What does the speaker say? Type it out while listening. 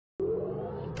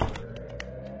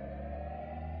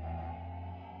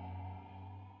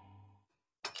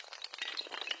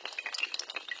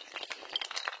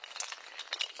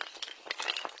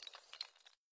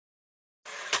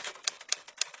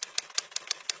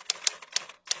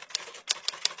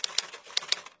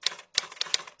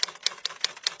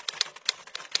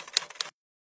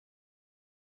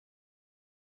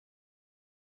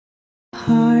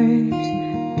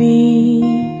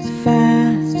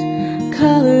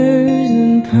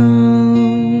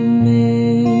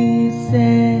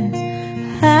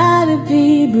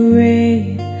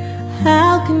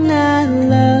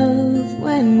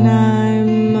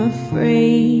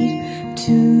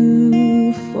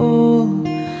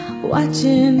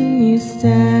watching you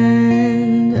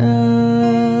stand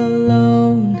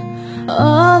alone.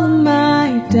 All of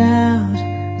my doubt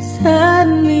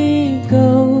suddenly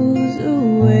goes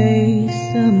away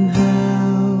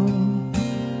somehow.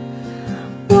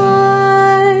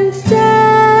 One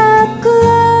step closer.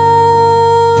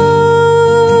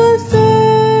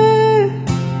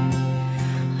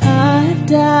 I've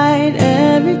died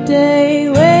every day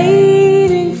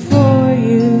waiting for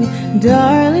you.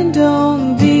 Darling,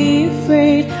 don't be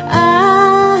afraid.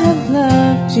 I have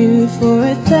loved you for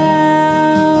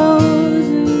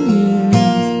 1,000 years.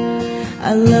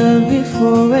 I love you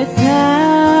for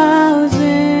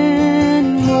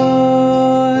 1,000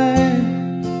 more.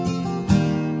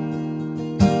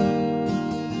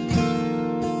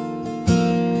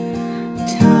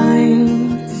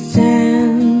 Time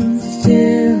stands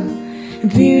still,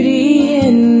 beauty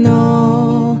in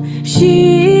all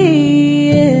she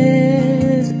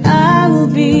is. I will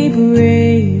be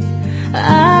brave.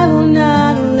 I will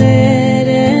not let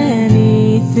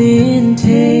anything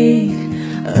take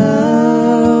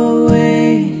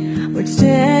away what's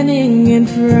standing in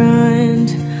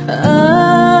front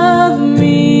of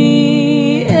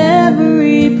me.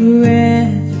 Every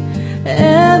breath,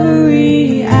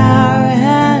 every hour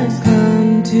has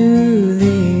come to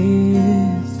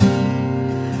this.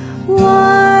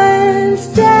 One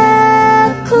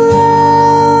step closer.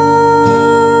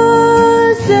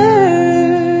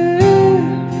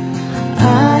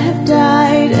 I have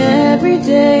died every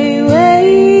day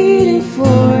waiting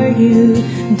for you.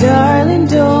 Darling,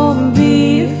 don't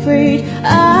be afraid.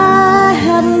 I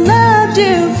have loved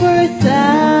you for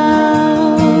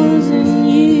 1,000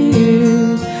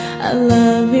 years. I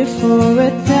love you for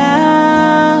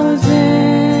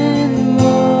 1,000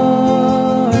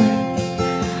 more.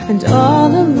 And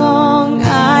all along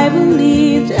I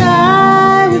believed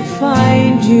I would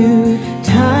find you.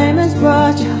 Time has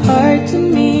brought your heart to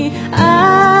me.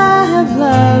 I have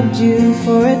loved you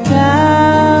for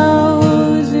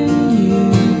 1,000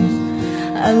 years.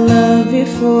 I love you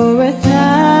for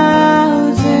 1,000